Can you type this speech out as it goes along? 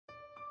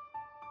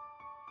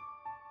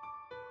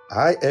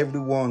Hi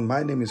everyone,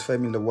 my name is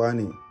Femi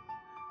Lawani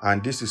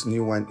and this is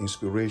New Wine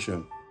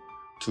Inspiration.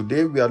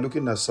 Today we are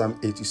looking at Psalm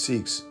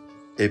 86,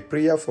 a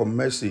prayer for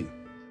mercy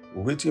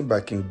written by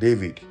King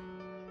David.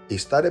 He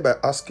started by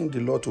asking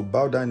the Lord to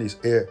bow down his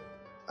ear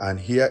and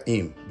hear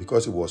him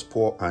because he was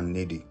poor and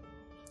needy.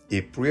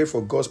 He prayed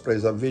for God's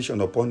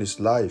preservation upon his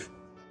life.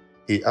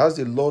 He asked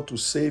the Lord to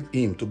save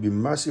him, to be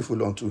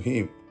merciful unto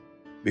him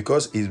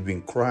because he's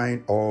been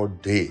crying all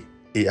day.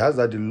 He asked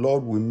that the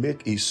Lord will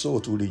make his soul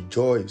to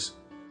rejoice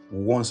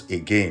once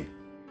again.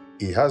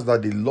 He asked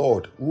that the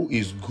Lord, who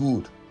is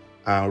good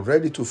and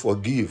ready to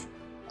forgive,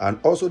 and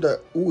also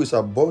that who is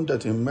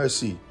abundant in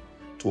mercy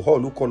to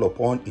all who call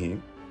upon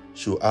him,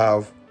 should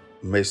have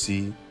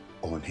mercy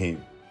on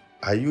him.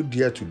 Are you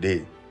there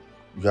today?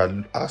 You are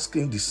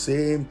asking the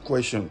same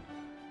question,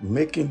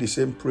 making the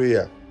same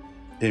prayer.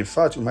 In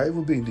fact, you might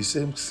even be in the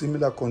same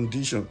similar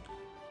condition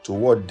to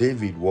what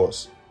David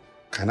was.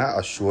 Can I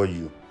assure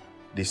you,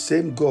 the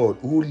same God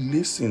who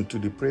listened to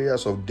the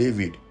prayers of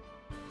David,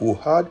 who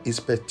heard his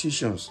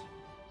petitions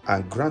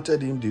and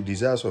granted him the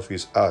desires of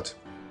his heart,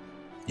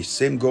 the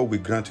same God will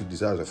grant you the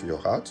desires of your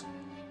heart.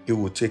 He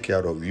will take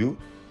care of you.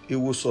 He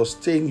will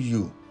sustain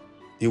you.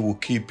 He will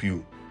keep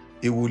you.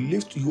 He will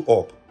lift you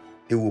up.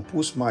 He will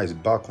put smiles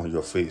back on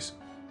your face.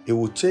 He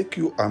will take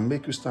you and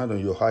make you stand on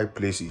your high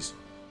places.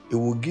 He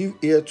will give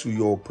ear to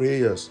your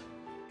prayers.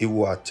 He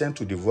will attend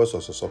to the voice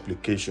of your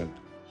supplication.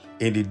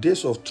 In the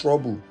days of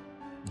trouble,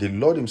 the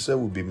Lord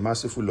himself will be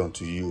merciful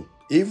unto you.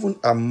 Even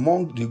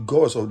among the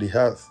gods of the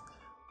earth,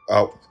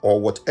 or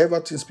whatever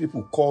things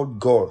people call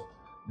God,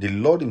 the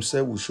Lord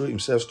himself will show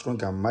himself strong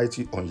and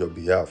mighty on your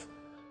behalf.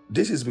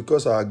 This is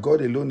because our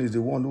God alone is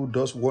the one who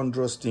does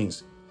wondrous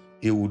things.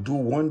 He will do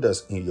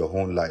wonders in your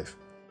own life.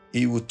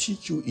 He will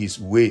teach you his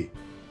way.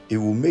 He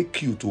will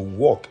make you to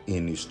walk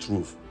in his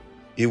truth.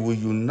 He will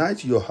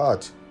unite your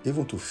heart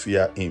even to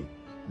fear him.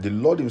 The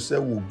Lord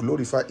himself will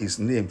glorify his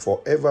name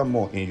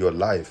forevermore in your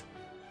life,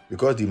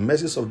 because the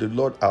mercies of the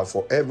Lord are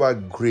forever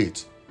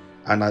great,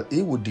 and that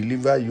he will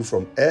deliver you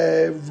from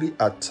every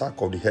attack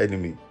of the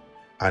enemy,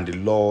 and the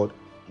Lord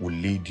will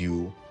lead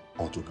you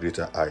onto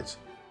greater heights.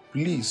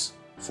 Please,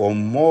 for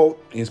more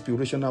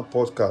inspirational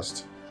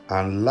podcasts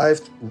and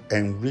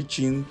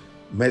life-enriching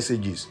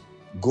messages,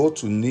 go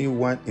to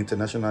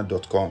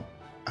newwineinternational.com,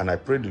 and I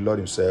pray the Lord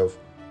himself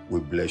will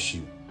bless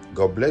you.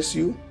 God bless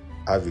you.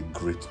 Have a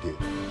great day.